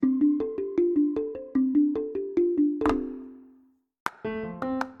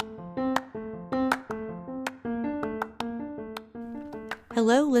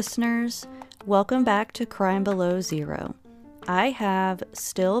Hello, listeners. Welcome back to Crime Below Zero. I have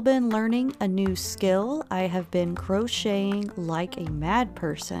still been learning a new skill. I have been crocheting like a mad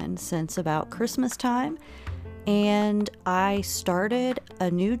person since about Christmas time, and I started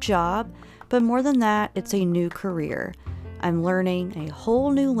a new job, but more than that, it's a new career. I'm learning a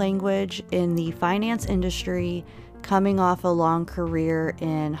whole new language in the finance industry, coming off a long career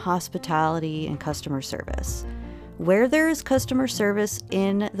in hospitality and customer service. Where there is customer service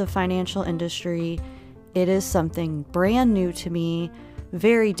in the financial industry, it is something brand new to me,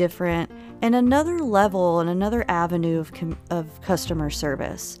 very different, and another level and another avenue of customer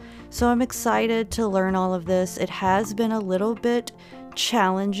service. So I'm excited to learn all of this. It has been a little bit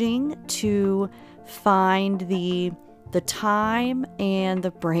challenging to find the time and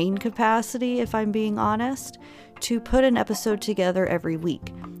the brain capacity, if I'm being honest, to put an episode together every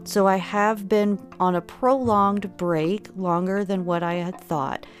week. So I have been on a prolonged break, longer than what I had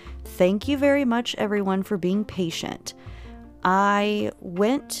thought. Thank you very much, everyone, for being patient. I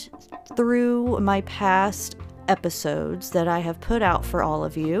went through my past episodes that I have put out for all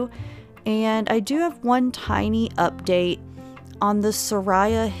of you, and I do have one tiny update on the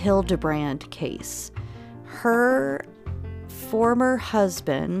Soraya Hildebrand case. Her former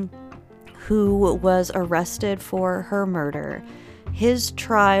husband, who was arrested for her murder, his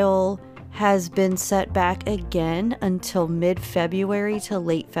trial has been set back again until mid-February to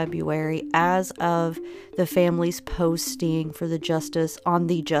late February as of the family's posting for the Justice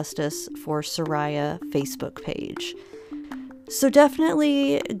for Soraya Facebook page. So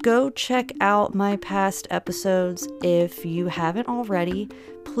definitely go check out my past episodes if you haven't already.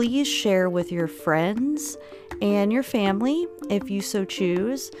 Please share with your friends and your family if you so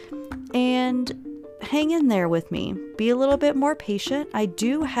choose. And hang in there with me. Be a little bit more patient. I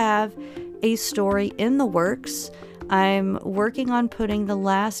do have a story in the works. I'm working on putting the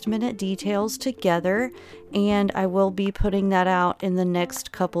last minute details together, and I will be putting that out in the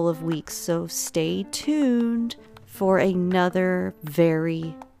next couple of weeks. So stay tuned for another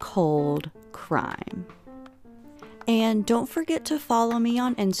very cold crime. And don't forget to follow me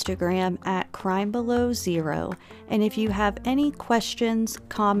on Instagram at Crime Below Zero. And if you have any questions,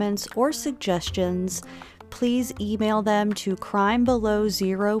 comments, or suggestions, please email them to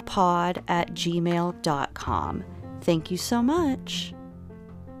crimebelowzeropod@gmail.com. Thank you so much.